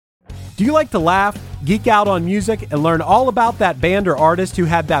Do you like to laugh, geek out on music, and learn all about that band or artist who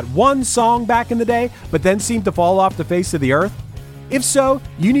had that one song back in the day, but then seemed to fall off the face of the earth? If so,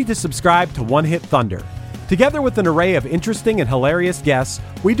 you need to subscribe to One Hit Thunder. Together with an array of interesting and hilarious guests,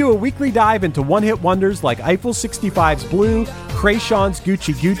 we do a weekly dive into one-hit wonders like Eiffel 65's Blue, Krayshawn's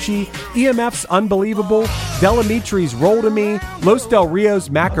Gucci Gucci, EMF's Unbelievable, Delamitri's Roll to Me, Los Del Rio's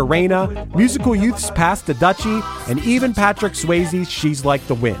Macarena, Musical Youth's Pass the Dutchie, and even Patrick Swayze's She's Like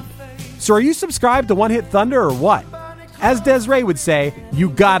the Wind. So are you subscribed to One Hit Thunder or what? As Desiree would say, you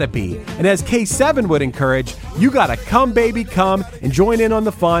gotta be. And as K7 would encourage, you gotta come baby come and join in on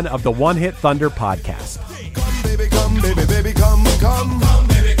the fun of the One Hit Thunder podcast. Come, baby, come, baby, baby, come, come. Come,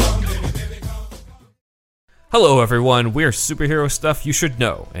 baby, come, baby, baby, come. Hello everyone, we're Superhero Stuff You Should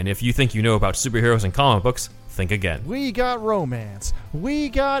Know, and if you think you know about superheroes and comic books, think again. We got romance. We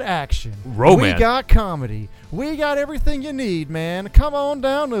got action. Romance? We got comedy. We got everything you need, man. Come on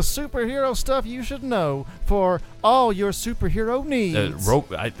down to Superhero Stuff You Should Know for all your superhero needs.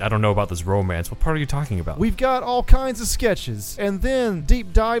 I don't know about this romance. What part are you talking about? We've got all kinds of sketches, and then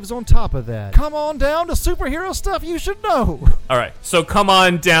deep dives on top of that. Come on down to Superhero Stuff You Should Know. All right, so come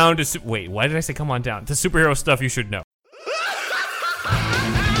on down to... Wait, why did I say come on down? To Superhero Stuff You Should Know.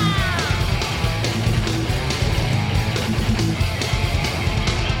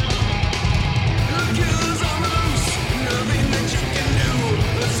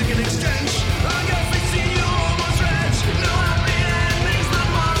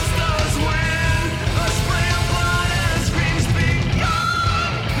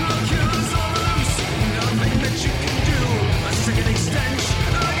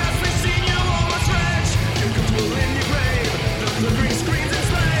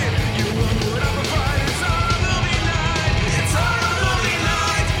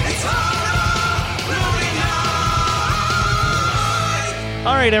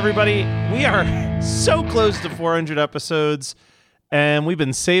 All right, everybody, we are so close to 400 episodes, and we've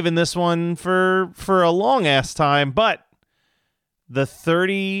been saving this one for a long-ass time, but the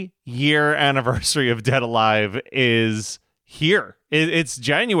 30-year anniversary of Dead Alive is here. It's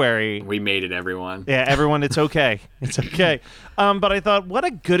January. We made it, everyone. Yeah, everyone, it's okay. It's okay. But I thought, what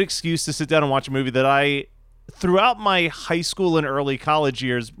a good excuse to sit down and watch a movie that I, throughout my high school and early college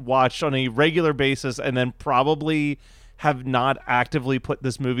years, watched on a regular basis and then probably have not actively put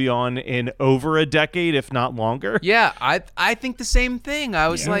this movie on in over a decade, if not longer. Yeah, I think the same thing. I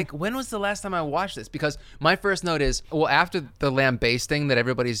was like, when was the last time I watched this? Because my first note is, well, after the lambasting that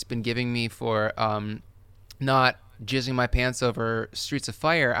everybody's been giving me for not jizzing my pants over Streets of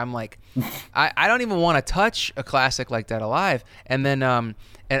Fire, I'm like, I don't even want to touch a classic like Dead Alive. And then, and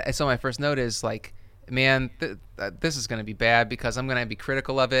so my first note is like, man, this is going to be bad because I'm going to be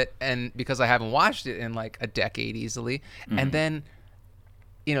critical of it, and because I haven't watched it in like a decade easily. Mm-hmm. And then,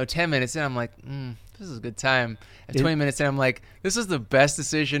 10 minutes in, I'm like, this is a good time. And 20 minutes in, I'm like, this is the best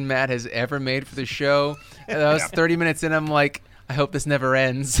decision Matt has ever made for the show. And I was 30 minutes in, I'm like, I hope this never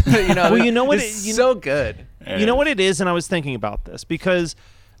ends. Well, you know what? It's so good. You know what it is, and I was thinking about this because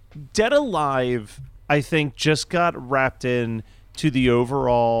Dead Alive, I think, just got wrapped in to the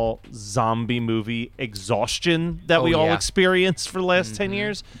overall zombie movie exhaustion that we all experienced for the last 10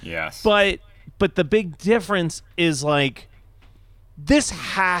 years. Yes. But the big difference is, like, this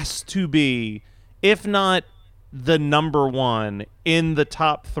has to be, if not the number one, in the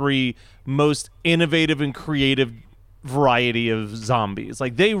top 3 most innovative and creative variety of zombies.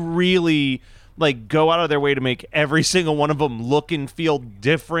 Like, they really, like, go out of their way to make every single one of them look and feel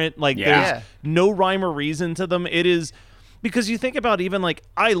different. Like, there's no rhyme or reason to them. It is... Because you think about even, like,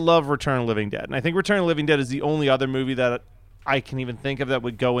 I love Return of the Living Dead. And I think Return of the Living Dead is the only other movie that I can even think of that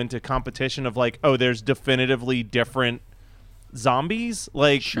would go into competition of, like, oh, there's definitively different zombies.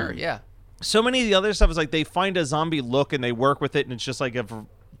 Like, sure, yeah. So many of the other stuff is, like, they find a zombie look and they work with it, and it's just, like, a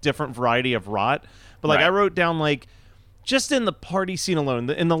different variety of rot. But, like, I wrote down, like, just in the party scene alone,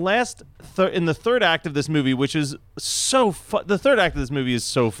 in the last, in the third act of this movie, which is so fun. The third act of this movie is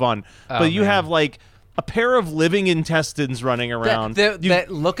so fun. But you have, like, a pair of living intestines running around that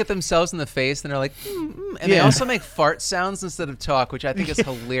look at themselves in the face and they're like, and they also make fart sounds instead of talk, which I think is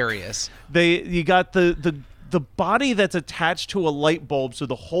hilarious. You got the body that's attached to a light bulb, so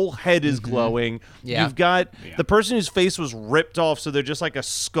the whole head is glowing. Yeah. You've got the person whose face was ripped off, so they're just like a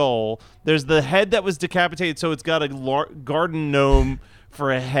skull. There's the head that was decapitated, so it's got a garden gnome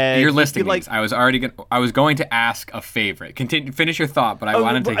for a head. You're listing these. I was going to ask a favorite. Finish your thought, but I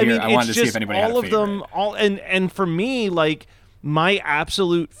wanted to hear. I wanted to see if anybody had a favorite. All of them, and for me, like, my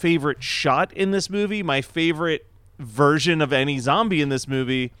absolute favorite shot in this movie, my favorite version of any zombie in this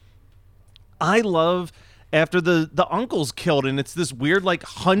movie, I love after the uncle's killed, and it's this weird like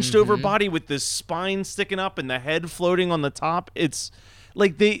hunched over body with this spine sticking up and the head floating on the top. It's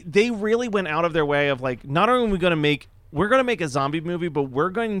like they really went out of their way of like, not only are we going to make a zombie movie, but we're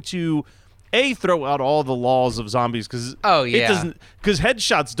going to throw out all the laws of zombies, because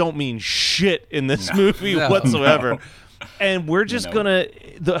headshots don't mean shit in this movie whatsoever. And we're just gonna,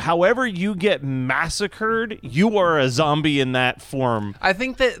 however you get massacred, you are a zombie in that form. I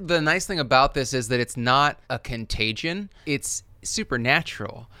think that the nice thing about this is that it's not a contagion; it's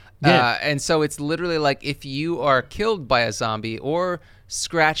supernatural. Yeah. And so it's literally like, if you are killed by a zombie or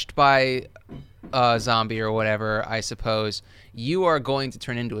scratched by a zombie or whatever, I suppose, you are going to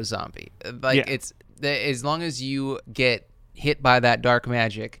turn into a zombie. Like, it's as long as you get hit by that dark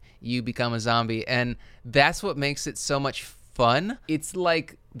magic, you become a zombie. And that's what makes it so much fun. It's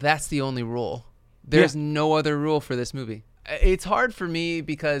like, that's the only rule. There's no other rule for this movie. It's hard for me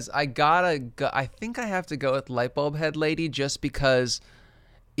because I think I have to go with Lightbulb Head Lady, just because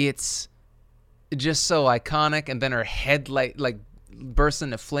it's just so iconic, and then her head like bursts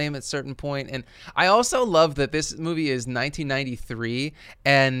into flame at a certain point. And I also love that this movie is 1993,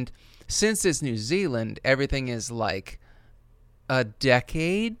 and since it's New Zealand, everything is like a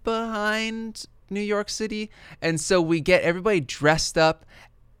decade behind New York City, and so we get everybody dressed up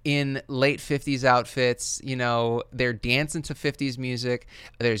in late 50s outfits. You know, they're dancing to 50s music.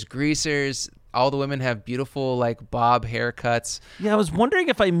 There's greasers. All the women have beautiful like bob haircuts. Yeah, I was wondering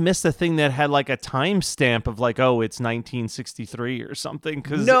if I missed a thing that had like a timestamp of like, oh, it's 1963 or something.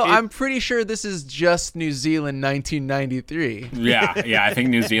 I'm pretty sure this is just New Zealand 1993. Yeah, I think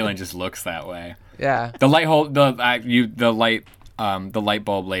New Zealand just looks that way. Yeah. The light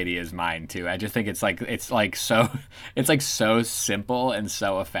bulb lady is mine too. I just think it's so simple and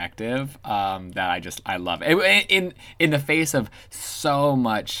so effective that I love it. In the face of so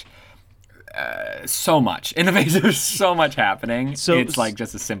much in the face of so much happening, so it's like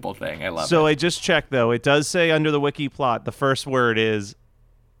just a simple thing. I love it. So I just checked though. It does say under the wiki plot, the first word is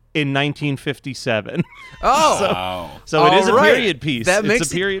in 1957. So it is a period piece. It's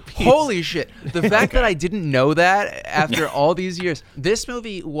a period piece. Holy shit. The fact that I didn't know that after all these years. This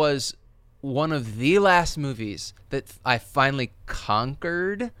movie was one of the last movies that I finally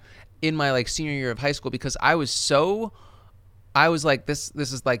conquered in my like senior year of high school, because I was like, this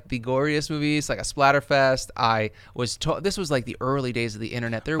is like the goriest movie. It's like a splatterfest. This was like the early days of the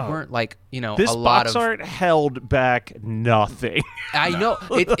internet. There weren't like, this a lot box art held back nothing. I know.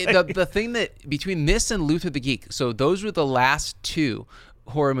 The thing that between this and Luther the Geek, so those were the last two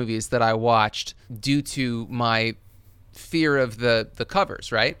horror movies that I watched due to my fear of the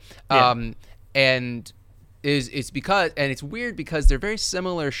covers, right? Yeah. It's weird because they're very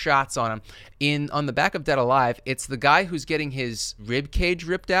similar shots on them. On the back of Dead Alive, it's the guy who's getting his rib cage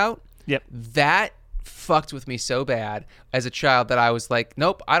ripped out. Yep. That fucked with me so bad as a child that I was like,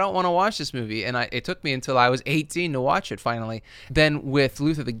 nope, I don't want to watch this movie. And it took me until I was 18 to watch it finally. Then with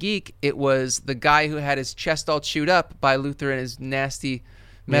Luther the Geek, it was the guy who had his chest all chewed up by Luther and his nasty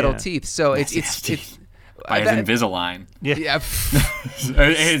metal teeth. So it's by his Invisalign. Yeah.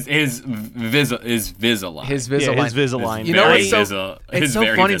 his Visalign. His Visalign. You know what's it's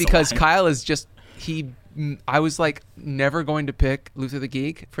so funny because Kyle is just I was like never going to pick Luther the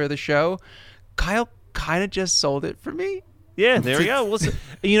Geek for the show. Kyle kind of just sold it for me. Yeah, there we go.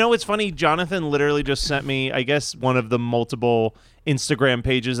 It's funny. Jonathan literally just sent me, I guess, one of the multiple Instagram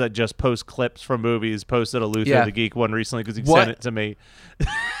pages that just post clips from movies, posted a Luther the Geek one recently because he sent it to me.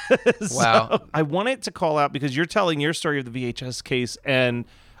 Wow. I wanted to call out because you're telling your story of the VHS case, and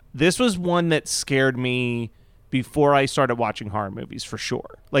this was one that scared me before I started watching horror movies for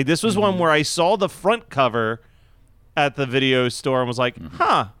sure. Like, this was one where I saw the front cover at the video store and was like,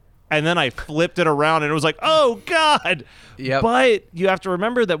 huh. And then I flipped it around and it was like, oh, God. Yep. But you have to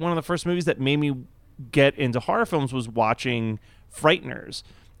remember that one of the first movies that made me get into horror films was watching Frighteners.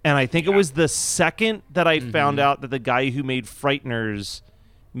 And I think it was the second that I found out that the guy who made Frighteners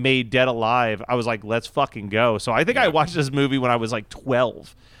made Dead Alive, I was like, let's fucking go. So I think I watched this movie when I was like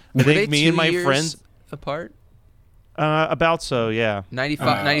 12. I think me and my friends apart? About so, yeah.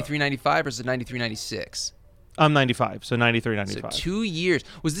 93, 95, or is it 93, 96? I'm 95, so 93, 95. So 2 years.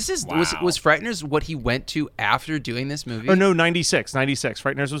 Was Frighteners what he went to after doing this movie? Oh, no, 96.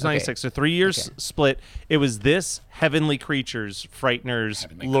 Frighteners was 96. So 3 years split. It was this, Heavenly Creatures, Frighteners,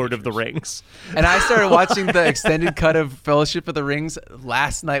 Lord of the Rings. And I started watching the extended cut of Fellowship of the Rings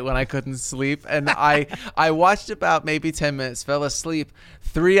last night when I couldn't sleep. And I watched about maybe 10 minutes, fell asleep.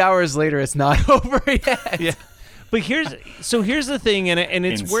 3 hours later, it's not over yet. Yeah. But here's the thing, and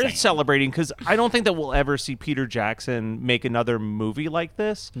it's worth celebrating because I don't think that we'll ever see Peter Jackson make another movie like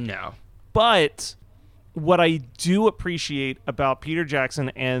this. No. But what I do appreciate about Peter Jackson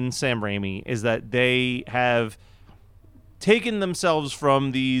and Sam Raimi is that they have taken themselves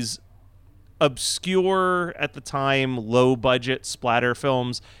from these obscure, at the time, low-budget splatter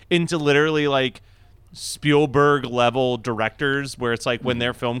films into literally, like, Spielberg-level directors, where it's like when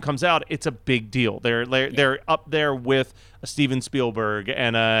their film comes out, it's a big deal. They're up there with a Steven Spielberg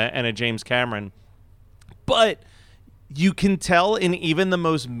and a James Cameron. But you can tell in even the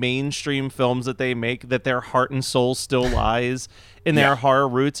most mainstream films that they make that their heart and soul still lies in their horror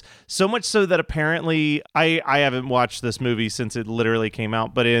roots. So much so that apparently, I haven't watched this movie since it literally came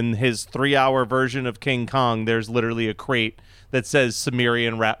out, but in his 3-hour version of King Kong, there's literally a crate that says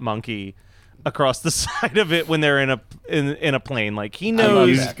Sumerian rat monkey across the side of it when they're in a plane. Like, he knows.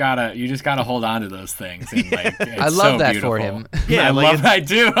 You just gotta hold on to those things. And, like, I love that for him. Yeah, I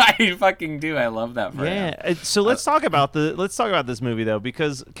do. I fucking do. I love that for him. Yeah. So let's talk about this movie though,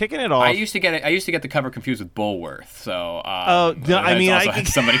 because kicking it off. I used to get the cover confused with Bulworth. So no, I mean, also had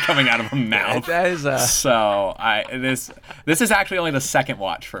somebody coming out of a mouth. That is So this is actually only the second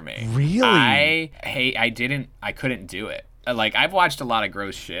watch for me. Really? I couldn't do it. Like, I've watched a lot of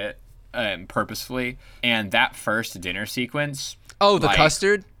gross shit. Purposefully, and that first dinner sequence. Oh, the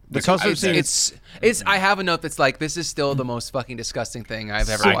custard. The custard scene. It's. I have a note that's like, this is still the most fucking disgusting thing I've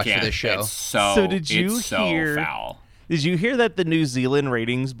ever watched for this show. It's so did you hear? Foul. Did you hear that the New Zealand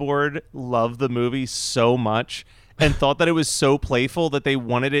ratings board loved the movie so much and thought that it was so playful that they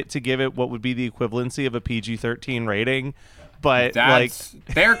wanted it to give it what would be the equivalency of a PG-13 rating? But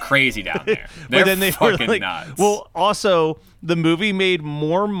they're crazy down there. But then they fucking were like, nuts. Well, also, the movie made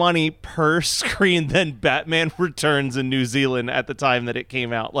more money per screen than Batman Returns in New Zealand at the time that it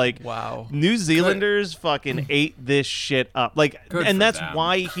came out. Like, wow. New Zealanders fucking ate this shit up. Like, and that's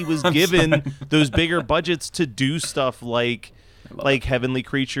why he was given those bigger budgets to do stuff like Heavenly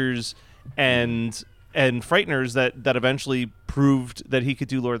Creatures and Frighteners that eventually proved that he could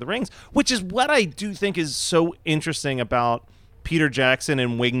do Lord of the Rings, which is what I do think is so interesting about Peter Jackson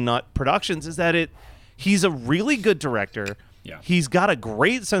and Wingnut Productions, is that he's a really good director. Yeah. He's got a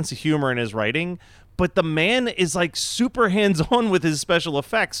great sense of humor in his writing, but the man is like super hands-on with his special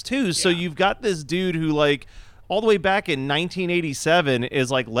effects too. Yeah. So you've got this dude who, like, all the way back in 1987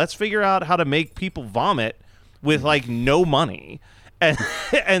 is like, let's figure out how to make people vomit with like no money.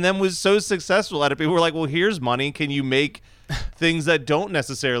 And then was so successful at it. People were like, well, here's money. Can you make things that don't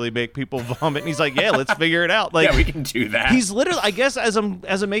necessarily make people vomit? And he's like, yeah, let's figure it out. Like, yeah, we can do that. He's literally, I guess, as I'm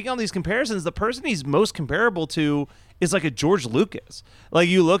making all these comparisons, the person he's most comparable to is like a George Lucas. Like,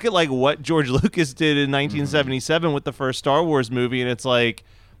 you look at like what George Lucas did in 1977 with the first Star Wars movie, and it's like,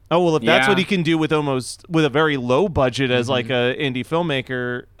 oh, well, if that's what he can do with a very low budget as like a indie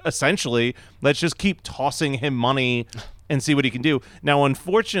filmmaker, essentially, let's just keep tossing him money and see what he can do. Now,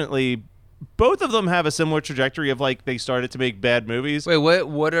 unfortunately, both of them have a similar trajectory of, like, they started to make bad movies. Wait,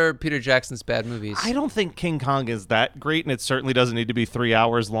 what are Peter Jackson's bad movies? I don't think King Kong is that great, and it certainly doesn't need to be 3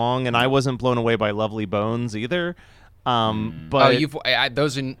 hours long, and I wasn't blown away by Lovely Bones either. But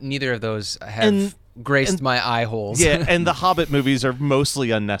those are neither of those have graced my eye holes. Yeah, and the Hobbit movies are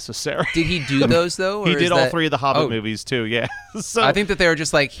mostly unnecessary. Did he do those though? He did all 3 of the Hobbit movies too. Yeah. So I think that they were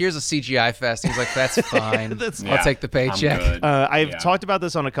just like, here's a CGI fest. He's like, that's fine. I'll take the paycheck. I've talked about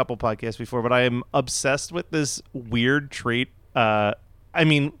this on a couple podcasts before, but I am obsessed with this weird trait. I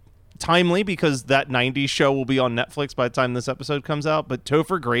mean, timely because that 90s show will be on Netflix by the time this episode comes out. But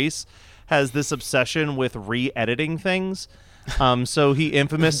Topher Grace has this obsession with re-editing things. So he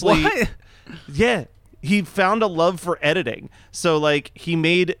infamously... What? Yeah, he found a love for editing. So, like, he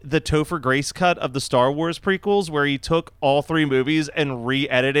made the Topher Grace cut of the Star Wars prequels where he took all 3 movies and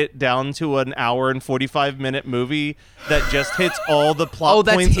re-edited it down to an hour and 45-minute movie that just hits all the plot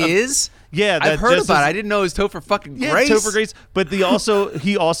points. Oh, that's his? Yeah, I've heard about it. I didn't know it was Topher fucking Grace. Yeah, Topher Grace. But he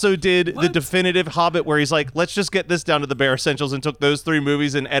also did the definitive Hobbit where he's like, let's just get this down to the bare essentials, and took those 3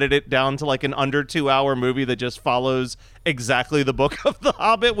 movies and edited it down to like an under 2-hour movie that just follows exactly the book of the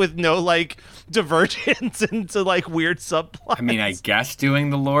Hobbit with no like divergence into like weird subplots. I mean, I guess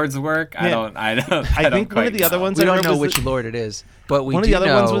doing the Lord's work. Yeah. I think one of the other ones we don't know which Lord it is, but we one do of the other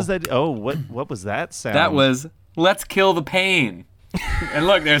know. ones was that. Oh, what was that sound? That was "Let's Kill the Pain." And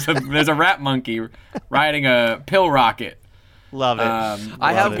look, there's a rat monkey riding a pill rocket. Love it.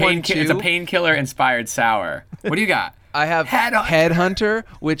 I have one too. It's a painkiller inspired sour. What do you got? I have Headhunter,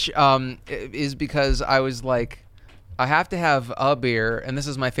 which is because I was like, I have to have a beer, and this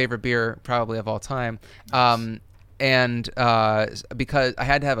is my favorite beer probably of all time. And because I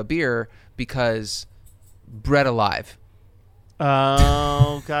had to have a beer because Bread Alive.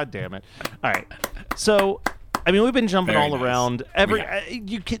 Oh, God damn it. All right. So I mean, we've been jumping Very all nice. around.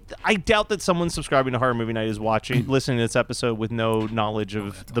 I doubt that someone subscribing to Horror Movie Night is listening to this episode with no knowledge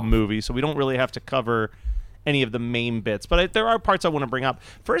of the movie, so we don't really have to cover any of the main bits. But there are parts I want to bring up.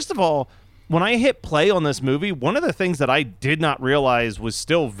 First of all, when I hit play on this movie, one of the things that I did not realize was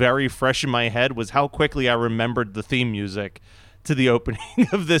still very fresh in my head was how quickly I remembered the theme music to the opening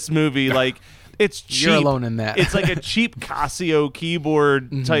of this movie. Like, it's cheap. You're alone in that. It's like a cheap Casio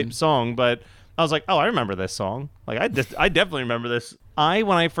keyboard type song, but I was like, oh, I remember this song. Like, I definitely remember this. When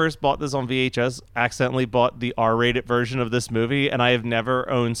I first bought this on VHS, accidentally bought the R-rated version of this movie, and I have never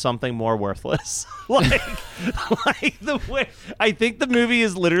owned something more worthless. like the way I think the movie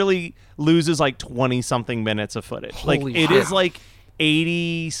is literally loses like 20-something minutes of footage. Holy like it shit. is like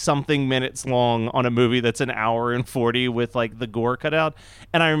 80-something minutes long on a movie that's an hour and 40 with like the gore cut out.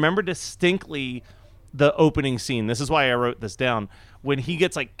 And I remember distinctly the opening scene. This is why I wrote this down. When he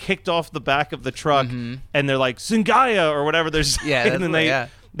gets like kicked off the back of the truck and they're like Singaya or whatever they're saying, Yeah, and then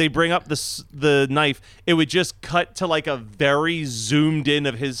they bring up the knife. It would just cut to like a very zoomed in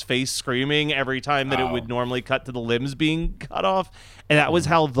of his face screaming every time that it would normally cut to the limbs being cut off. And that was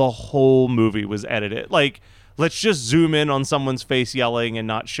how the whole movie was edited. Like, let's just zoom in on someone's face yelling and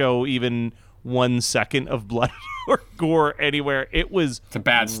not show even 1 second of blood or gore anywhere. It's a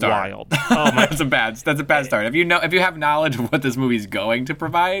bad start. Wild. Oh my! That's a bad start. If you have knowledge of what this movie's going to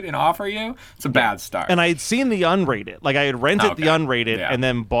provide and offer you, it's a bad start. And I had seen the unrated. Like, I had rented the unrated Yeah. and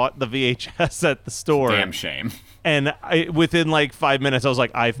then bought the VHS at the store. Damn shame. And within like 5 minutes, I was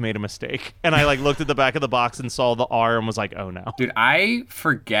like, I've made a mistake. And I like looked at the back of the box and saw the R and was like, oh no. Dude, not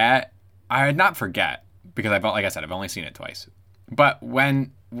forget, because like I said, I've only seen it twice. But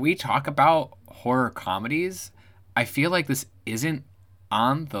when we talk about horror comedies, I feel like this isn't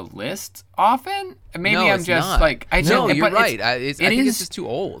on the list often. Maybe No, I'm it's just not. like No, but you're it's- right. I think it's just too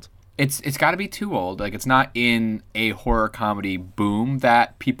old. It's got to be too old. Like, it's not in a horror comedy boom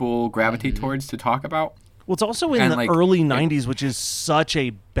that people gravitate towards to talk about. Well, it's also in And, the like, early 90s, which is such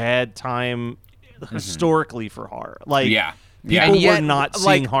a bad time historically for horror. Like, Yeah. people And yet, were not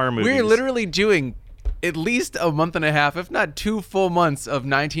like, seeing horror movies. We're literally doing at least a month and a half, if not 2 full months of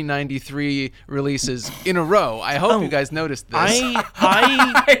 1993 releases in a row. I hope you guys noticed this.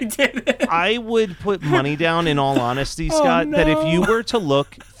 I did it. I would put money down, in all honesty, Scott, that if you were to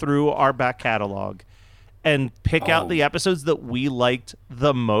look through our back catalog and pick out the episodes that we liked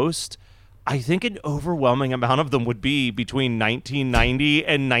the most, I think an overwhelming amount of them would be between 1990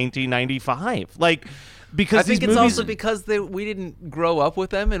 and 1995. Like, because I think these it's movies, also because we didn't grow up with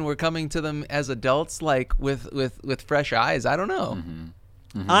them and we're coming to them as adults, like with fresh eyes. I don't know.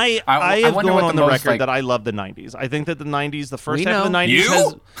 I I have wonder gone what on the the most, record like- that I love the 90s. I think that the 90s, the first We half of the know. 90s You?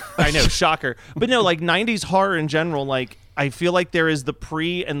 has... I know, shocker. But no, like 90s horror in general, like I feel like there is the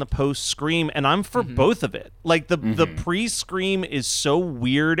pre and the post Scream, and I'm for both of it. Like the pre Scream is so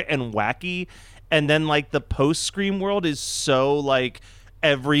weird and wacky, and then like the post Scream world is so like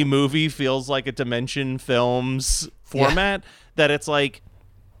every movie feels like a Dimension Films format that it's like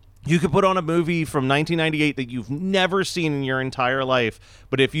you could put on a movie from 1998 that you've never seen in your entire life,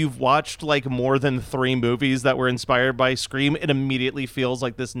 but if you've watched like more than 3 movies that were inspired by Scream, it immediately feels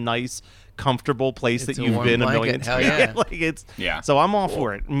like this nice, comfortable place It's that a you've warm been blanket. a million Hell times. yeah. Like it's Yeah. So I'm all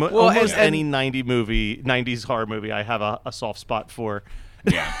for it. Well, Almost and- any 90s horror movie, I have a soft spot for.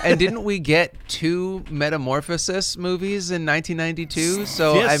 Yeah. And didn't we get 2 Metamorphosis movies in 1992?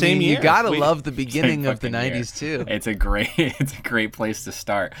 So Yeah, I same mean, you year. gotta We- love the beginning of the Fucking year. 90s too. It's a great place to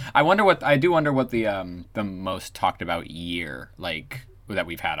start. I do wonder what the most talked about year like that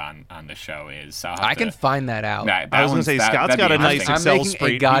we've had on the show is. So I'll have I can to- find that out. I was gonna say, Scott's that'd got be a nice interesting. I'm Excel making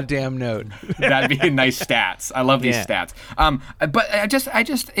a spreadsheet. goddamn note. That'd be nice stats. I love these Yeah. stats. But I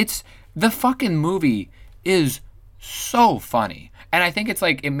just it's the fucking movie is so funny, and I think it's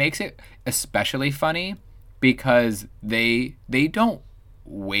like it makes it especially funny because they don't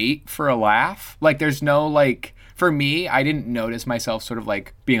wait for a laugh. Like there's no like. For me, I didn't notice myself sort of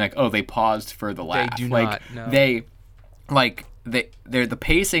like being like, oh, they paused for the laugh. do like not, no. they're the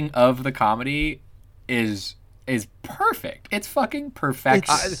pacing of the comedy is perfect. It's fucking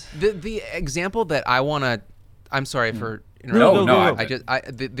perfection. The example that I want to, I'm sorry for No, interrupting.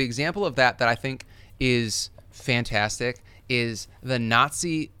 no, The example of that I think is fantastic is the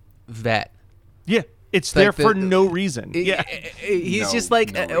Nazi vet. Yeah, it's Like there the- for no reason. Yeah. He's No- just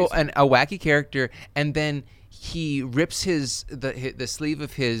like no a wacky character, and then he rips the sleeve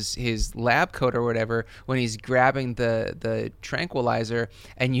of his lab coat or whatever when he's grabbing the tranquilizer,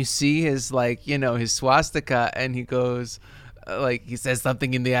 and you see his his swastika, and he goes like he says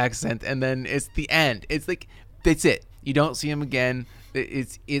something in the accent, and then it's the end. It's like that's it. You don't see him again.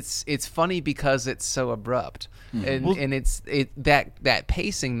 it's funny because it's so abrupt, and it's that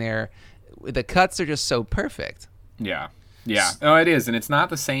pacing there, the cuts are just so perfect. Yeah. No, it is, and it's not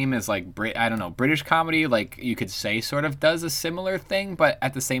the same as like I don't know, British comedy. Like you could say, sort of does a similar thing, but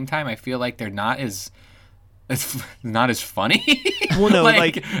at the same time, I feel like they're not as funny. Well, no,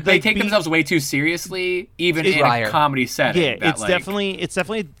 like they take themselves way too seriously, even in a comedy setting. Yeah, it's definitely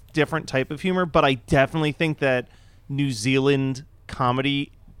a different type of humor, but I definitely think that New Zealand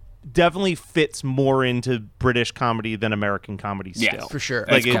comedy definitely fits more into British comedy than American comedy still. Yes, for sure.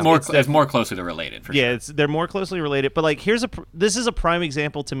 Like it's more closely related. For sure. They're more closely related. But like, this is a prime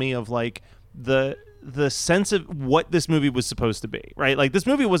example to me of like the sense of what this movie was supposed to be. Right? Like this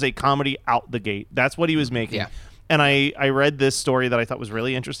movie was a comedy out the gate. That's what he was making. Yeah. And I read this story that I thought was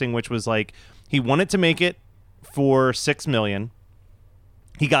really interesting, which was like he wanted to make it for $6 million.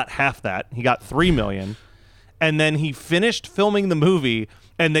 He got half that. He got $3 million. And then he finished filming the movie,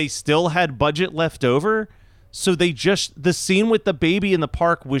 and they still had budget left over. So the scene with the baby in the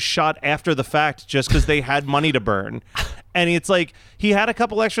park was shot after the fact just because they had money to burn. And it's like he had a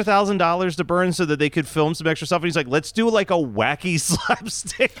couple extra $1,000 to burn so that they could film some extra stuff. And he's like, let's do like a wacky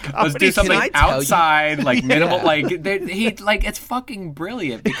slapstick comedy. Let's do something outside, like minimal. Like it's fucking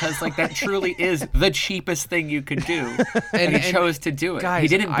brilliant because like that truly is the cheapest thing you could do, and he chose to do it. Guys,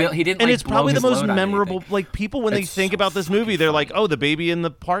 he didn't. And it's probably the most memorable. Like people when they think about this movie, they're like, oh, the baby in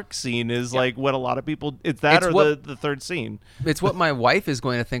the park scene is like what a lot of people. It's that the third scene. It's what my wife is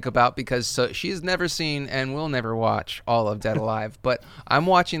going to think about because she's never seen and will never watch all of Dead Alive. But I'm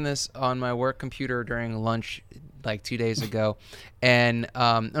watching this on my work computer during lunch like 2 days ago, and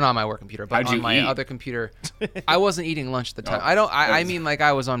not on my work computer, but on my other computer. I wasn't eating lunch at the time. I mean like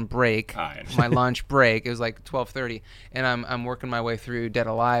I was on break, my lunch break. It was like 12:30, and I'm working my way through Dead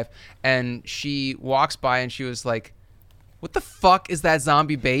Alive, and she walks by and she was like, what the fuck is that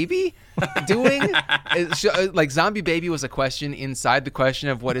zombie baby doing? Like zombie baby was a question inside the question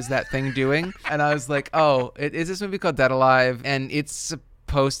of what is that thing doing? And I was like, oh, is this movie called Dead Alive? And it's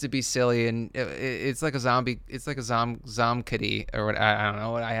supposed to be silly, and it's like a zombie. It's like a zomkity or what? I don't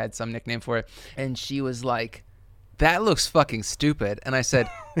know. I had some nickname for it. And she was like, that looks fucking stupid. And I said,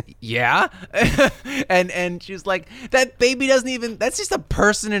 yeah. and she was like, that baby doesn't even. That's just a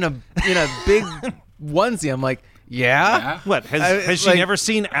person in a big onesie. I'm like, yeah. What has she never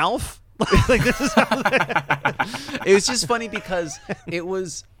seen Alf? Like this is how it was just funny because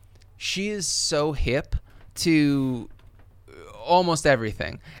she is so hip to almost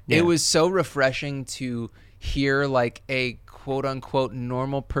everything. Yeah. It was so refreshing to hear like a quote unquote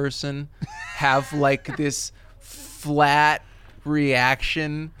normal person have like this flat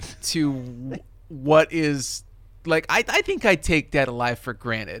reaction to what is. Like, I think I take Dead Alive for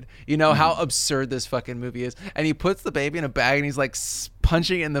granted. You know how absurd this fucking movie is. And he puts the baby in a bag and he's like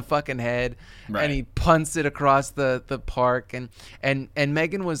punching it in the fucking head. Right. And he punts it across the park. And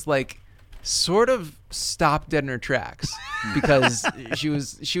Megan was like sort of stopped dead in her tracks because she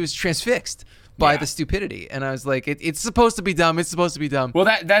was transfixed by the stupidity. And I was like, it's supposed to be dumb. It's supposed to be dumb. Well,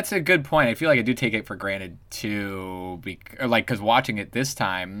 that's a good point. I feel like I do take it for granted too, because watching it this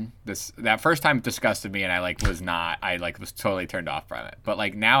time, that first time it disgusted me, and I was totally turned off from it. But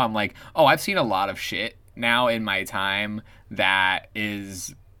like now I'm like, oh, I've seen a lot of shit now in my time that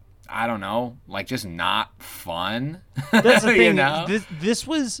is, I don't know, like just not fun. That's the thing. You know? This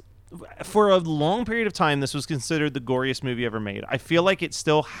was. For a long period of time, this was considered the goriest movie ever made. I feel like it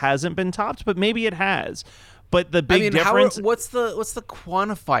still hasn't been topped, but maybe it has. But the big difference. What's the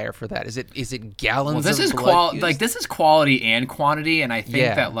quantifier for that? Is it gallons? Well, this of is blood this is quality and quantity, and I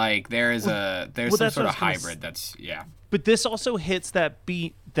think that like there's some sort of hybrid. That's But this also hits that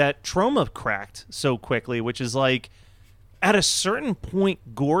beat that Trauma cracked so quickly, which is like at a certain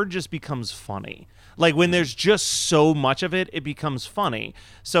point, gore just becomes funny. Like when there's just so much of it, it becomes funny.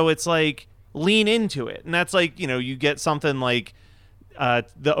 So it's like lean into it, and that's like you get something like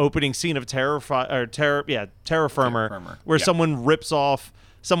the opening scene of Terror Firmer, where someone rips off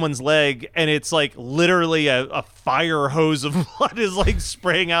someone's leg, and it's like literally a fire hose of blood is like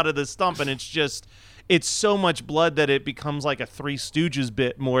spraying out of the stump, and it's so much blood that it becomes like a Three Stooges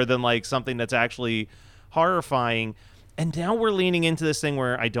bit more than like something that's actually horrifying. And now we're leaning into this thing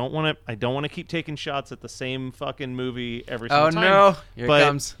where I don't want to keep taking shots at the same fucking movie every single time. Oh no, here it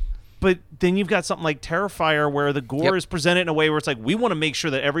comes. But then you've got something like Terrifier where the gore is presented in a way where it's like we want to make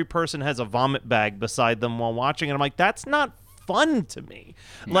sure that every person has a vomit bag beside them while watching, and I'm like, that's not fun to me.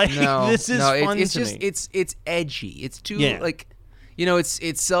 Like this is fun it's to just, me. It's edgy. It's too like,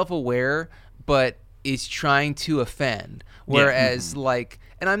 it's self-aware, but it's trying to offend. Whereas like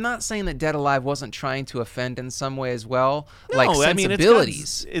And I'm not saying that Dead Alive wasn't trying to offend in some way as well, No, like I mean,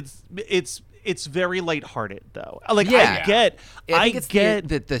 sensibilities. it's very lighthearted though. Like Yeah. I get I think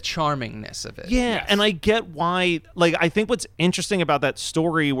it's the charmingness of it. Yeah, and I get why. Like, I think what's interesting about that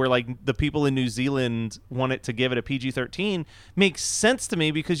story, where like the people in New Zealand wanted to give it a PG-13, makes sense to me,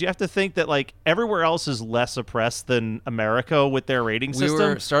 because you have to think that like everywhere else is less oppressed than America with their rating We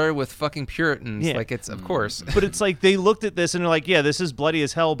system. started with fucking Puritans. Yeah. Like, it's, of course. But it's like they looked at this and they're like, yeah, this is bloody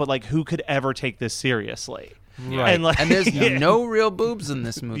as hell, but like who could ever take this seriously? Right. And, like, And there's yeah. no real boobs in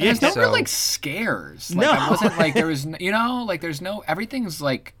this movie. There's no so. real like scares. Like, No. it wasn't like there was, like there's no. Everything's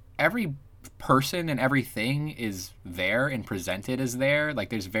like every person and everything is there and presented as there. Like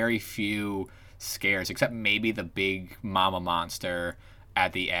there's very few scares, except maybe the big mama monster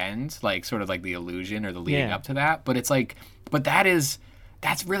at the end, like sort of like the illusion or the leading Yeah. up to that. But it's like,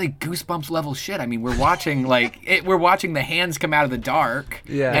 that's really Goosebumps level shit. I mean, we're watching we're watching the hands come out of the dark.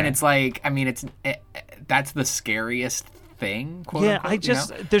 Yeah. And it's like, I mean, that's the scariest thing. Quote Yeah, unquote, I just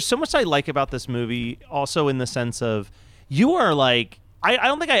you know? there's so much I like about this movie, also in the sense of you are like I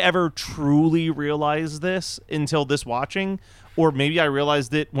don't think I ever truly realized this until this watching, or maybe I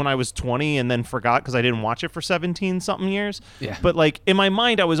realized it when I was 20 and then forgot because I didn't watch it for 17 something years. Yeah. But like in my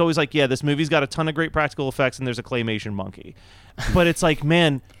mind, I was always like, yeah, this movie's got a ton of great practical effects and there's a claymation monkey. But it's like,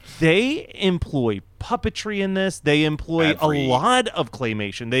 man, they employ puppetry in this. They employ a lot of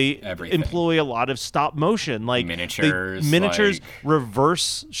claymation. They Everything. employ a lot of stop motion, like Miniatures, miniatures, like-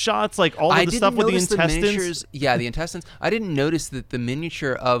 reverse shots, like all I of the didn't stuff with the notice intestines. miniatures. Yeah, the intestines. I didn't notice that the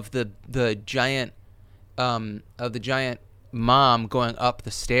miniature of the giant mom going up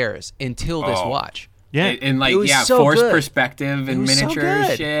the stairs until this Oh. watch. Yeah, And like, It was yeah, so forced good. perspective and It was so miniature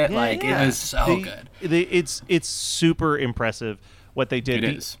good. shit. Yeah, like, yeah. it was so good. It's super impressive what they did.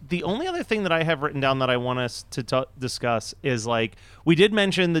 It is. The only other thing that I have written down that I want us to discuss is like we did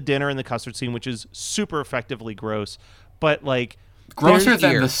mention the dinner and the custard scene, which is super effectively gross, but like Grosser There's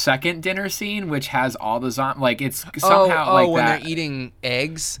than ear. the second dinner scene, which has all the like it's somehow like when that. they're eating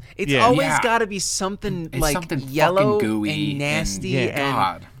eggs, it's Yeah. always Yeah. got to be something It's like something fucking yellow gooey and nasty and- and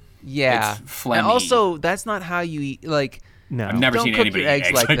God. yeah. It's phlegmy. And also, that's not how you eat. Like, no, I've never Don't seen cook anybody your eat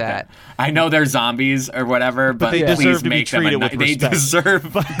eggs like that. I know they're zombies or whatever, but they please deserve to be make them treated with they respect.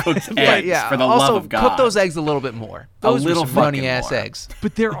 deserve cooked eggs yeah. for the also, love of God. cook those eggs a little bit more. Those little were some funny fucking ass more. eggs.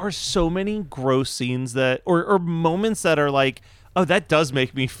 But there are so many gross scenes that, or moments that are like, oh, that does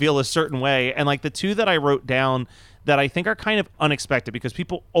make me feel a certain way. And like the two that I wrote down that I think are kind of unexpected, because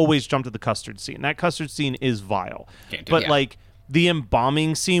people always jump to the custard scene. That custard scene is vile. Can't do But it. like the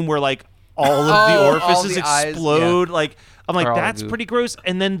embalming scene where like all of the all orifices the eyes, explode, like I'm like, Are all that's goo. pretty gross.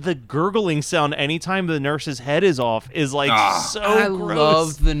 And then the gurgling sound anytime the nurse's head is off is like so I gross.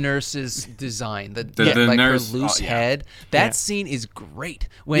 love the nurse's design. The like nurse- her loose oh, yeah. head. That Yeah. scene is great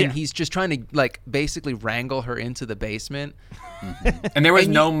when Yeah. he's just trying to like basically wrangle her into the basement. And there was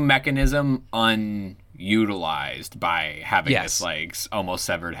no mechanism unutilized by having Yes. this like almost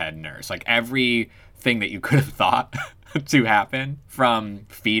severed head nurse. Like everything that you could have thought to happen, from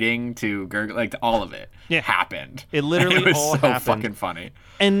feeding to gurgle, like all of it Yeah. happened. It literally And it was all so happened. fucking funny.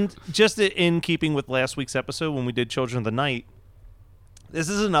 And just in keeping with last week's episode when we did Children of the Night, this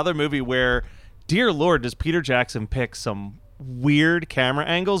is another movie where, dear Lord, does Peter Jackson pick some weird camera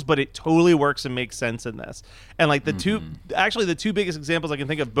angles, but it totally works and makes sense in this. And like the the two biggest examples I can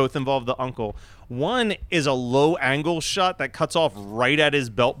think of both involve the uncle. One is a low angle shot that cuts off right at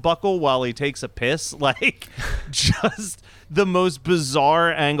his belt buckle while he takes a piss. Like just the most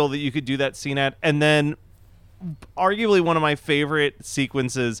bizarre angle that you could do that scene at. And then arguably one of my favorite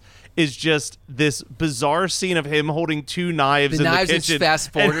sequences is just this bizarre scene of him holding two knives The in knives the is kitchen.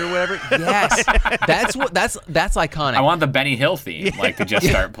 fast forward or whatever. Yes, that's iconic. I want the Benny Hill theme like to just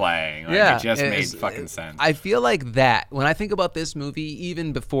start playing. Like, Yeah, it just made it's- fucking sense. I feel like that when I think about this movie,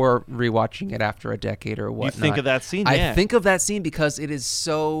 even before rewatching it after a decade or whatnot. think of that scene, I yeah. think of that scene because it is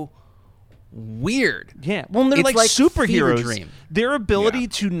so weird. Yeah, well, they're It's like fever superheroes. dream. Their ability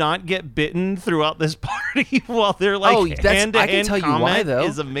to not get bitten throughout this party while they're like I can hand-to-hand tell you combat why though.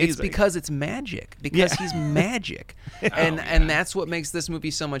 is amazing. It's because it's magic. Because he's magic, and that's what makes this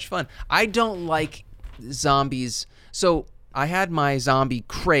movie so much fun. I don't like zombies. So I had my zombie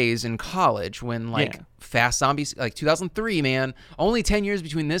craze in college when like Yeah. Fast Zombies, like 2003, man. Only 10 years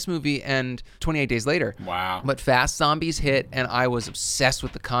between this movie and 28 Days Later. Wow. But Fast Zombies hit, and I was obsessed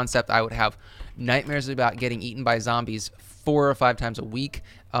with the concept. I would have nightmares about getting eaten by zombies 4 or 5 times a week.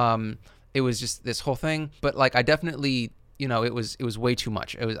 It was just this whole thing. But like, I definitely, it was way too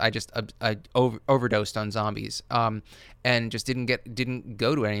much. I overdosed on zombies, and just didn't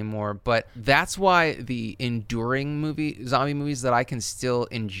go to it anymore. But that's why the enduring zombie movies that I can still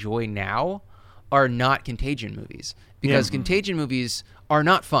enjoy now are not Contagion movies, because Contagion movies are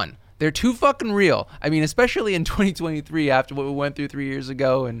not fun. They're too fucking real. I mean, especially in 2023 after what we went through 3 years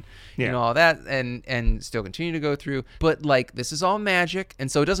ago and all that, and still continue to go through. But like, this is all magic, and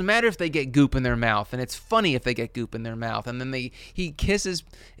so it doesn't matter if they get goop in their mouth, and it's funny if they get goop in their mouth, and then he kisses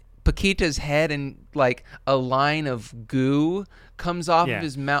Paquita's head and like a line of goo comes off of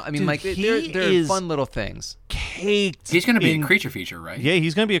his mouth. I mean, Dude, they're fun little things. Caked. He's going to be a creature feature, right? Yeah,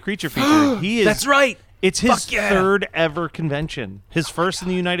 he's going to be a creature feature. He is. That's right. It's his third ever convention, his first in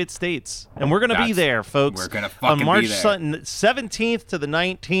the United States, and we're going to be there, folks. We're going to fucking on March be there. 17th to the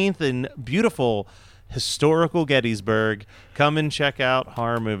 19th in beautiful, historical Gettysburg. Come and check out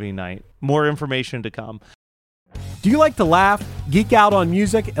Horror Movie Night. More information to come. Do you like to laugh, geek out on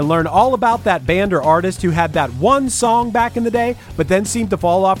music, and learn all about that band or artist who had that one song back in the day, but then seemed to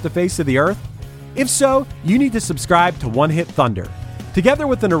fall off the face of the earth? If so, you need to subscribe to One Hit Thunder. Together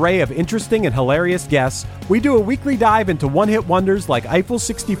with an array of interesting and hilarious guests, we do a weekly dive into one-hit wonders like Eiffel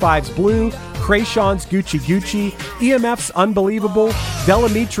 65's Blue, Krayshawn's Gucci Gucci, EMF's Unbelievable,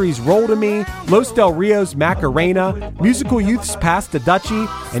 Delamitri's Roll to Me, Los Del Rio's Macarena, Musical Youth's Pass the Dutchie,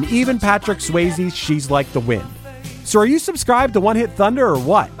 and even Patrick Swayze's She's Like the Wind. So are you subscribed to One Hit Thunder or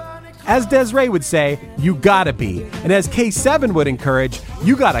what? As Desiree would say, you gotta be. And as K7 would encourage,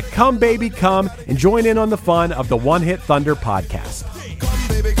 you gotta come, baby, come and join in on the fun of the One Hit Thunder podcast. Come,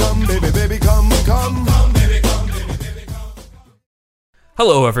 baby, come, baby, baby, come, come. Come, baby, come, baby, baby, come.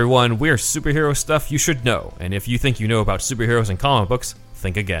 Hello, everyone. We're Superhero Stuff You Should Know, and if you think you know about superheroes and comic books,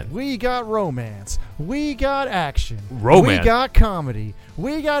 think again. We got romance. We got action. Romance. We got comedy.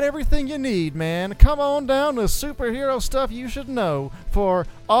 We got everything you need, man. Come on down to Superhero Stuff You Should Know for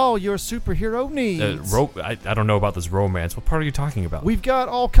all your superhero needs. I don't know about this romance. What part are you talking about? We've got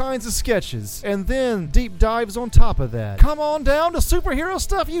all kinds of sketches, and then deep dives on top of that. Come on down to Superhero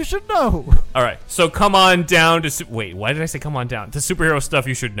Stuff You Should Know. All right, so come on down to... Wait, why did I say come on down? To Superhero Stuff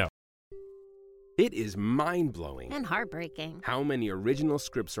You Should Know. It is mind-blowing and heartbreaking how many original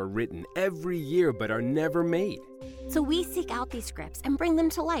scripts are written every year but are never made. So we seek out these scripts and bring them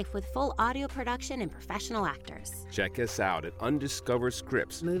to life with full audio production and professional actors. Check us out at Undiscovered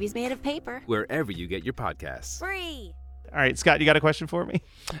Scripts, Movies made of paper. wherever you get your podcasts. Free. All right, Scott, you got a question for me?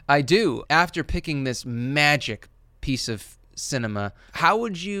 I do. After picking this magic piece of cinema, how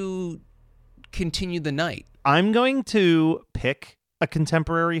would you continue the night? I'm going to pick a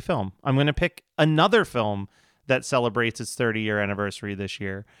contemporary film. I'm going to pick another film that celebrates its 30-year anniversary this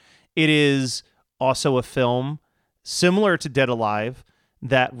year. It is also a film similar to Dead Alive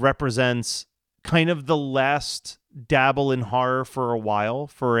that represents kind of the last dabble in horror for a while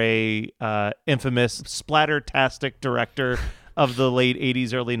for a infamous splattertastic director of the late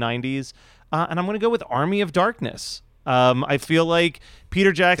 80s, early 90s. And I'm going to go with Army of Darkness. I feel like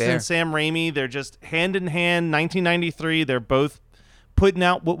Peter Jackson and Sam Raimi, they're just hand in hand. 1993, they're both putting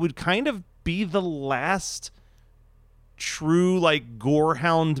out what would kind of be the last true like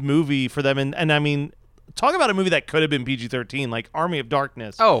gorehound movie for them. And I mean, talk about a movie that could have been PG-13, like Army of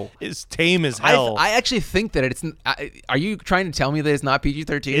Darkness. Oh, is tame as hell. I actually think that it's. Are you trying to tell me that it's not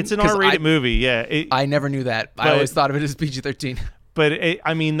PG-13? It's an R-rated movie. Yeah, I never knew that. I always thought of it as PG-13. But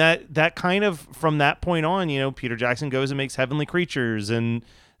I mean that kind of from that point on, you know, Peter Jackson goes and makes Heavenly Creatures, and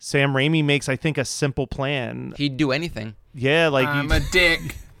Sam Raimi makes, I think, A Simple Plan. He'd do anything. Yeah, like I'm a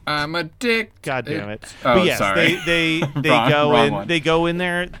dick. I'm a dick. God damn it! Oh, but yes, sorry. they go in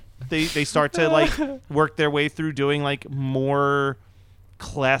there. They start to like work their way through doing like more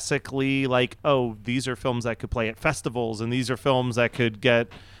classically like, oh, these are films that could play at festivals, and these are films that could get.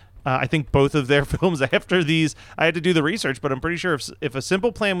 I think both of their films after these, I had to do the research, but I'm pretty sure if A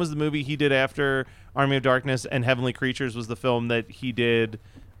Simple Plan was the movie he did after Army of Darkness, and Heavenly Creatures was the film that he did,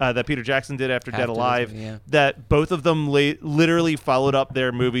 that Peter Jackson did after Dead Alive, that both of them literally followed up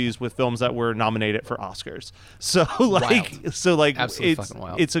their movies with films that were nominated for Oscars. So like, absolutely fucking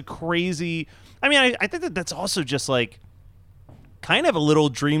wild. It's a crazy. I mean, I think that's also just like kind of a little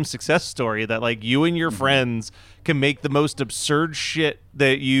dream success story that like you and your friends can make the most absurd shit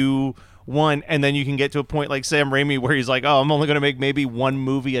that you want, and then you can get to a point like Sam Raimi where he's like, oh, I'm only going to make maybe one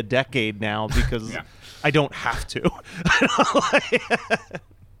movie a decade now because I don't have to.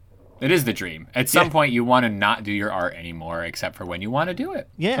 It is the dream. At some point, you want to not do your art anymore, except for when you want to do it.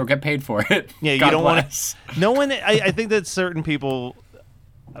 Yeah. Or get paid for it. Yeah, God you don't want bless. to. No one. I think that certain people.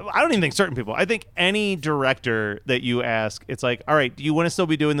 I don't even think certain people. I think any director that you ask, it's like, all right, do you want to still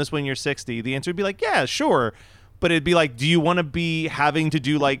be doing this when you're 60? The answer would be like, yeah, sure. but it'd be like, do you want to be having to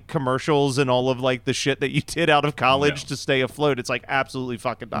do like commercials and all of like the shit that you did out of college to stay afloat? It's like absolutely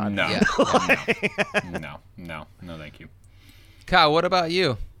fucking not. No. Yeah. No, thank you. Kyle, what about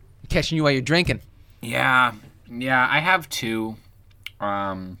you? Catching you while you're drinking. Yeah, I have two.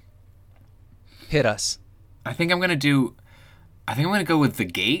 Hit us. I think I'm gonna go with The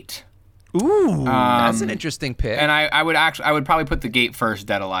Gate. Ooh, that's an interesting pick. And I would probably put The Gate first,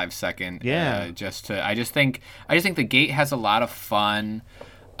 Dead Alive second. Yeah. I just think The Gate has a lot of fun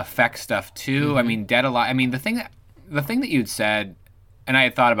effect stuff too. Mm-hmm. I mean, Dead Alive. I mean, the thing that you'd said, and I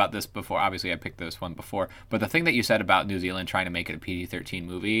had thought about this before. Obviously, I picked this one before, but the thing that you said about New Zealand trying to make it a PG-13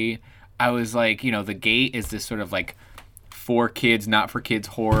 movie, I was like, The Gate is this sort of like for kids, not for kids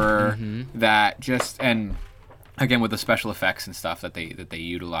horror that just and. Again, with the special effects and stuff that they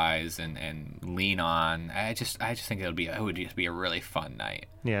utilize and lean on, I just think it would just be a really fun night.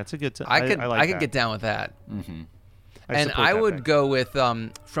 yeah, it's a good. I could that. get down with that. And support I that would pick. go with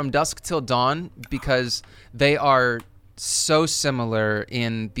From Dusk Till Dawn because they are so similar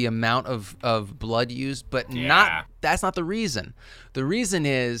in the amount of blood used, but that's not the reason. The reason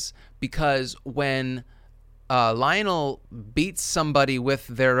is because when Lionel beats somebody with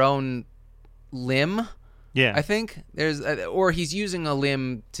their own limb. Yeah, I think or he's using a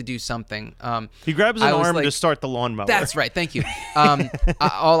limb to do something. he grabs an I was arm like- to start the lawnmower. That's right. Thank you.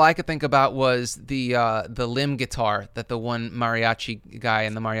 All I could think about was the limb guitar that the one mariachi guy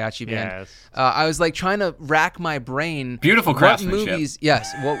in the mariachi band. Yes. I was like trying to rack my brain. Beautiful What craftsmanship. movies?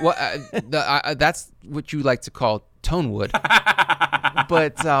 Yes. That's what you like to call tonewood.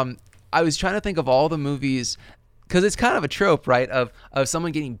 But I was trying to think of all the movies because it's kind of a trope, right? Of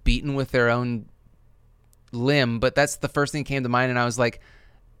someone getting beaten with their own limb, but that's the first thing that came to mind, and I was like,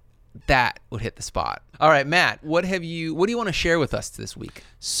 that would hit the spot. All right, Matt, what do you want to share with us this week?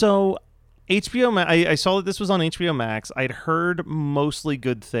 So HBO Max, I saw that this was on HBO Max. I'd heard mostly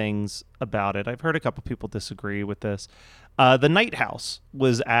good things about it. I've heard a couple people disagree with this. The Night House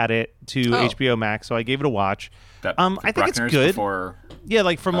was added to HBO Max, so I gave it a watch. I think it's Bruckner's good. Before, Yeah,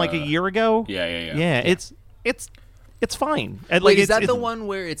 like from like a year ago. Yeah. It's fine. And, Wait, like, is that it's the one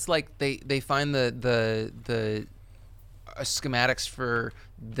where it's like they find the schematics for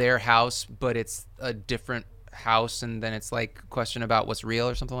their house, but it's a different house, and then it's like a question about what's real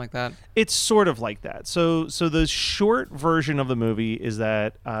or something like that? It's sort of like that. So the short version of the movie is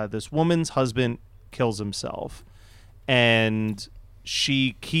that this woman's husband kills himself, and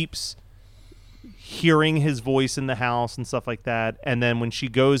she keeps hearing his voice in the house and stuff like that. And then when she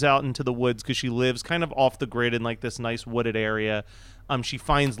goes out into the woods, because she lives kind of off the grid in like this nice wooded area, she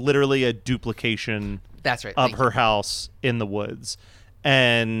finds literally a duplication That's right. of her house in the woods.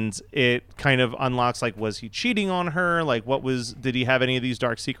 And it kind of unlocks, like, was he cheating on her? Like, did he have any of these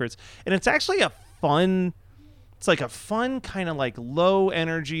dark secrets? And it's actually a fun kind of like low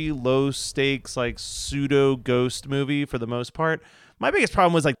energy, low stakes, like pseudo ghost movie for the most part. My biggest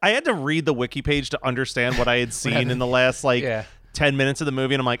problem was, like, I had to read the wiki page to understand what I had seen in the last 10 minutes of the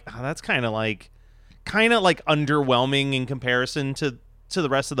movie. And I'm like, oh, that's kind of like underwhelming in comparison to the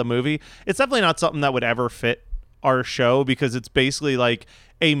rest of the movie. It's definitely not something that would ever fit our show because it's basically like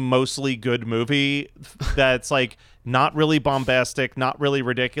a mostly good movie that's like not really bombastic, not really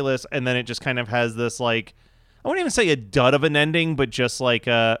ridiculous, and then it just kind of has this, like, I wouldn't even say a dud of an ending, but just like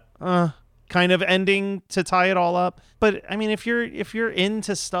a kind of ending to tie it all up. But I mean, if you're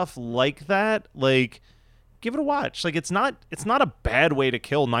into stuff like that, like, give it a watch. Like, it's not a bad way to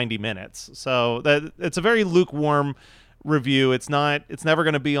kill 90 minutes. So that it's a very lukewarm review. It's never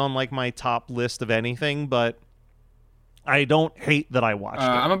going to be on like my top list of anything, but I don't hate that I watched it.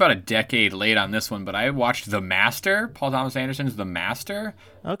 I'm about a decade late on this one, but I watched The Master, Paul Thomas Anderson's The Master.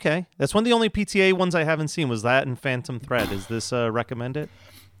 Okay. That's one of the only PTA ones I haven't seen was that and Phantom Thread. Is this recommended?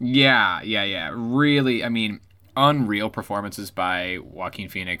 Yeah. Really, I mean, unreal performances by Joaquin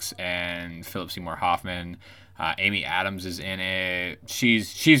Phoenix and Philip Seymour Hoffman. Amy Adams is in it.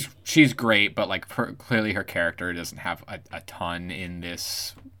 She's great, but like clearly her character doesn't have a ton in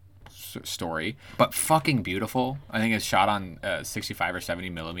this story, but fucking beautiful. I think it's shot on 65 or 70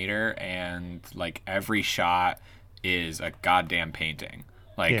 millimeter, and like every shot is a goddamn painting.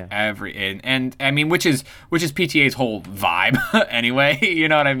 Like and I mean, which is PTA's whole vibe anyway. You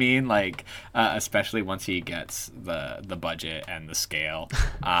know what I mean? Like especially once he gets the budget and the scale.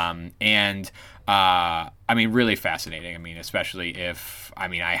 I mean, really fascinating. I mean, especially if I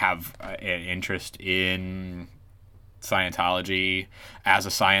have an interest in Scientology as a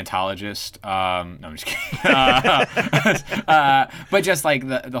Scientologist. No, I'm just kidding. But just like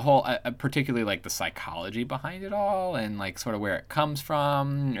the whole, particularly like the psychology behind it all, and like sort of where it comes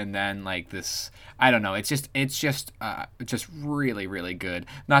from, and then like this, I don't know. It's just really, really good.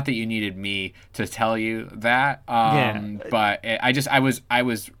 Not that you needed me to tell you that. But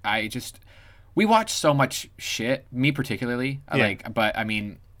we watch so much shit. Me particularly, but I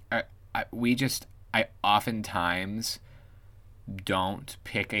mean, I oftentimes don't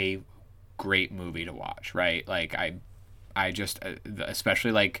pick a great movie to watch, right? Like I just,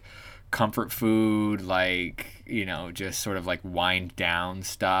 especially like comfort food, like, you know, just sort of like wind down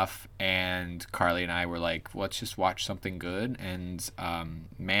stuff. And Carly and I were like, let's just watch something good. And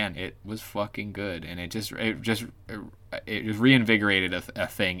man, it was fucking good. And it just reinvigorated a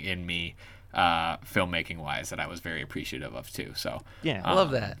thing in me, filmmaking wise, that I was very appreciative of too. So yeah, I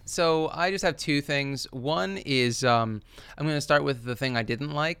love that. So I just have two things. One is I'm going to start with the thing I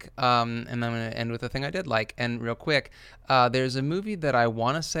didn't like, and I'm going to end with the thing I did like. And real quick, there's a movie that I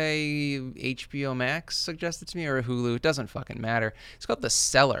want to say HBO Max suggested to me, or Hulu. It doesn't fucking matter. It's called The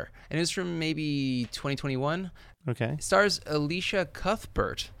Cellar, and it was from maybe 2021. Okay. It stars Alicia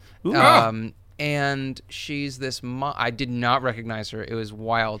Cuthbert. Ooh. And she's this I did not recognize her. It was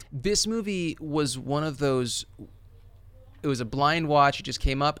wild. This movie was one of those, it was a blind watch. It just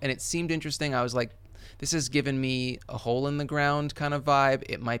came up and it seemed interesting. I was like, this has given me a hole in the ground kind of vibe.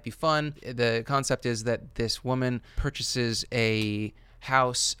 It might be fun. The concept is that this woman purchases a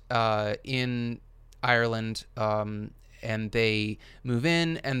house in Ireland, and they move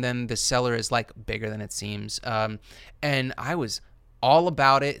in, and then the cellar is like bigger than it seems. And I was all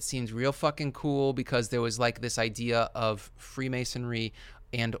about it. It seems real fucking cool because there was like this idea of Freemasonry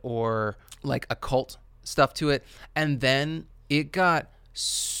and or like occult stuff to it. And then it got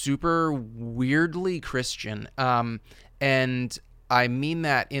super weirdly Christian. And I mean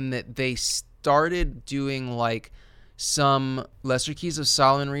that in that they started doing like some Lesser Keys of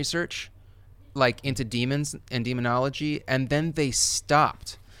Solomon research, like into demons and demonology. And then they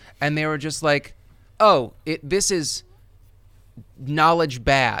stopped and they were just like, oh, this is knowledge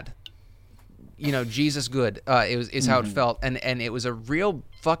bad, you know, Jesus good. Is how it felt, and it was a real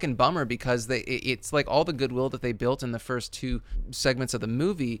fucking bummer because it's like all the goodwill that they built in the first two segments of the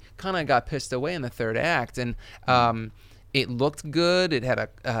movie kind of got pissed away in the third act, and it looked good. It had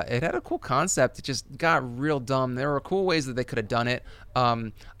a cool concept. It just got real dumb. There were cool ways that they could have done it.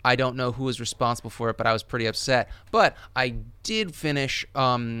 I don't know who was responsible for it, but I was pretty upset. But I did finish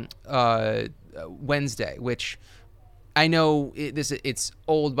Wednesday, which I know it's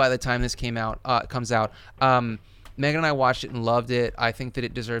old by the time this comes out. Megan and I watched it and loved it. I think that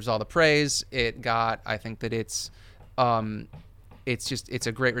it deserves all the praise it got. I think that it's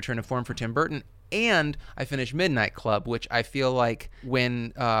a great return to form for Tim Burton. And I finished Midnight Club, which I feel like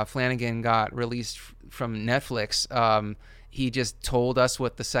when Flanagan got released from Netflix, he just told us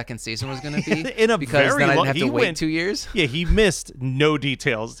what the second season was going to be. Because then I didn't have to wait 2 years. Yeah, he missed no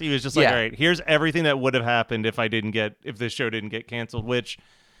details. He was just like, all right, here's everything that would have happened if this show didn't get canceled, which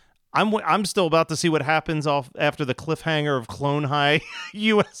I'm still about to see what happens after the cliffhanger of Clone High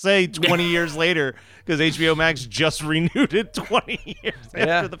USA 20 years later, because HBO Max just renewed it 20 years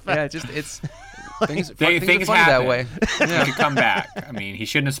after the fact. Yeah, it's... Things happen that way. Yeah. He could come back. I mean, he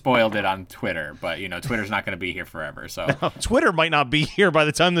shouldn't have spoiled it on Twitter, but you know, Twitter's not going to be here forever. So Twitter might not be here by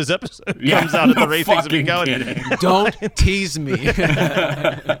the time this episode comes out at the rate things have been going. Don't tease me.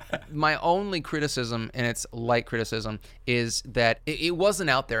 My only criticism, and it's light criticism, is that it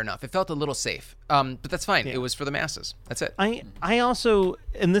wasn't out there enough. It felt a little safe. But that's fine. Yeah. It was for the masses. That's it. I also,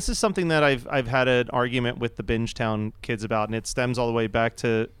 and this is something that I've had an argument with the Bingetown kids about, and it stems all the way back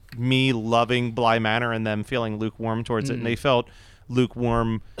to me loving Bly Manor and them feeling lukewarm towards it, and they felt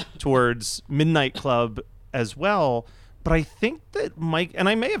lukewarm towards Midnight Club as well. But I think that Mike, and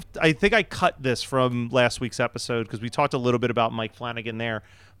I think I cut this from last week's episode because we talked a little bit about Mike Flanagan there,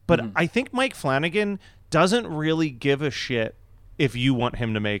 but I think Mike Flanagan doesn't really give a shit if you want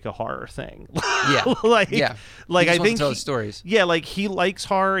him to make a horror thing. He I think tell stories. Yeah, like he likes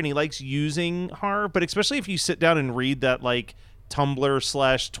horror and he likes using horror, but especially if you sit down and read that like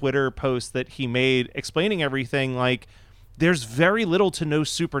Tumblr/Twitter post that he made explaining everything, like there's very little to no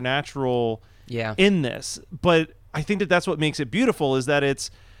supernatural in this. But I think that that's what makes it beautiful, is that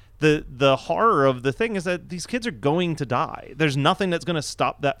it's the horror of the thing is that these kids are going to die. There's nothing that's going to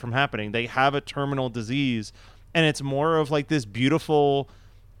stop that from happening. They have a terminal disease, and it's more of like this beautiful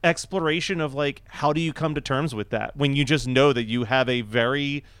exploration of like, how do you come to terms with that when you just know that you have a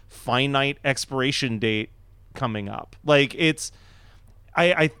very finite expiration date coming up? Like it's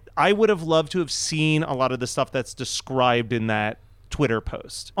I I would have loved to have seen a lot of the stuff that's described in that Twitter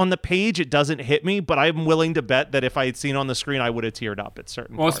post. On the page, it doesn't hit me, but I'm willing to bet that if I had seen on the screen, I would have teared up at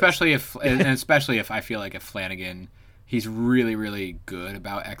certain parts. Especially if I feel like if Flanagan, he's really, really good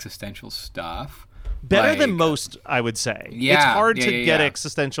about existential stuff. Better than most, I would say. Yeah, it's hard to get yeah.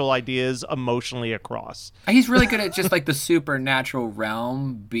 existential ideas emotionally across. He's really good at just like the supernatural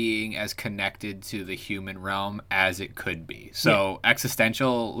realm being as connected to the human realm as it could be. So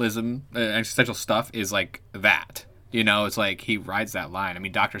existentialism, existential stuff is like that. You know, it's like he rides that line. I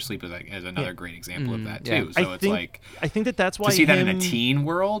mean, Dr. Sleep is another great example of that too. So I think that's why to see that in a teen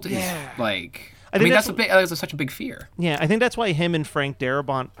world is like. I mean, that's such a big fear. Yeah, I think that's why him and Frank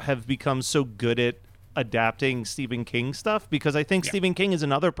Darabont have become so good at adapting Stephen King stuff, because I think Stephen King is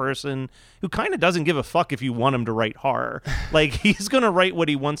another person who kind of doesn't give a fuck if you want him to write horror. Like, he's going to write what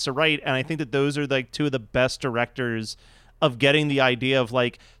he wants to write, and I think that those are like two of the best directors of getting the idea of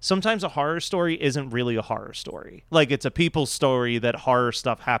like, sometimes a horror story isn't really a horror story. Like, it's a people's story that horror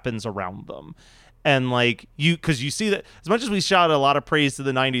stuff happens around them. And like, because you see that as much as we shout a lot of praise to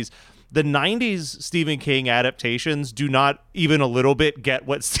the 90s Stephen King adaptations do not even a little bit get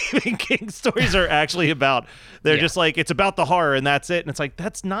what Stephen King stories are actually about. They're just like, it's about the horror and that's it. And it's like,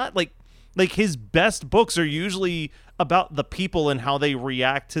 that's not like his best books are usually about the people and how they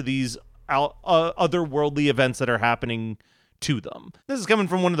react to these otherworldly events that are happening to them. This is coming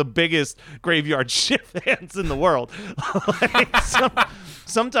from one of the biggest Graveyard Shift fans in the world. Like,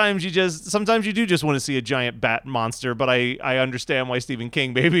 sometimes you do just want to see a giant bat monster, but I understand why Stephen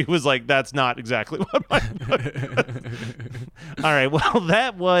King maybe was like, that's not exactly what my book was. All right, well,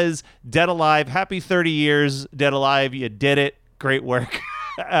 that was Dead Alive. Happy 30 years, Dead Alive. You did it. Great work.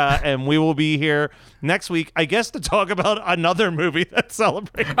 And we will be here next week, I guess, to talk about another movie that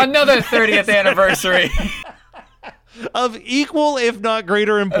celebrates another 30th anniversary. Of equal, if not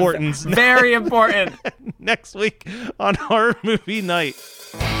greater importance. Very important. Next week on Horror Movie Night.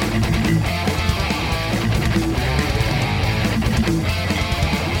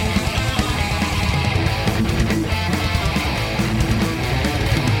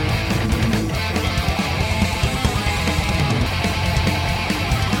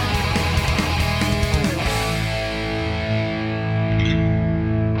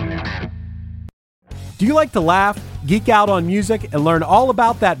 Do you like to laugh, geek out on music, and learn all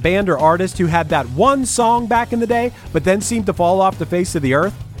about that band or artist who had that one song back in the day, but then seemed to fall off the face of the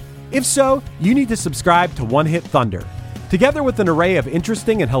earth? If so, you need to subscribe to One Hit Thunder. Together with an array of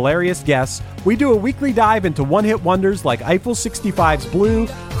interesting and hilarious guests, we do a weekly dive into one-hit wonders like Eiffel 65's Blue,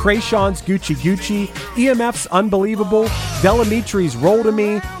 Krayshawn's Gucci Gucci, EMF's Unbelievable, Delamitri's Roll to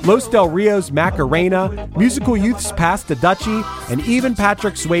Me, Los Del Rio's Macarena, Musical Youth's Pass the Dutchie, and even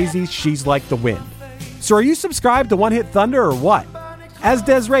Patrick Swayze's She's Like the Wind. So are you subscribed to One Hit Thunder or what? As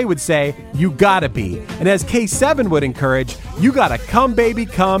Desiree would say, you gotta be. And as K7 would encourage, you gotta come, baby,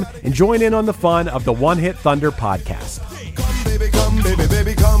 come and join in on the fun of the One Hit Thunder podcast. Come, baby, come, baby,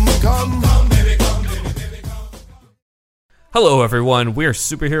 baby, come, come. Come, baby, come, baby, baby, come. Hello, everyone. We're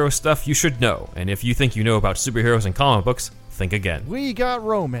Superhero Stuff You Should Know. And if you think you know about superheroes and comic books, think again. We got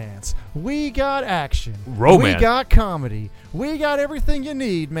romance. We got action. Romance. We got comedy. We got everything you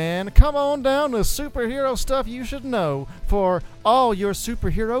need, man. Come on down to Superhero Stuff You Should Know for all your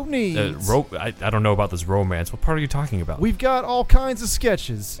superhero needs. I don't know about this romance. What part are you talking about? We've got all kinds of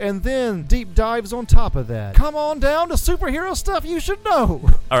sketches and then deep dives on top of that. Come on down to Superhero Stuff You Should Know.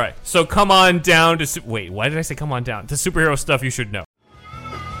 All right, so come on down to... Wait, why did I say come on down? To Superhero Stuff You Should Know.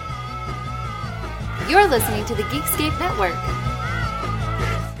 You're listening to the Geekscape Network.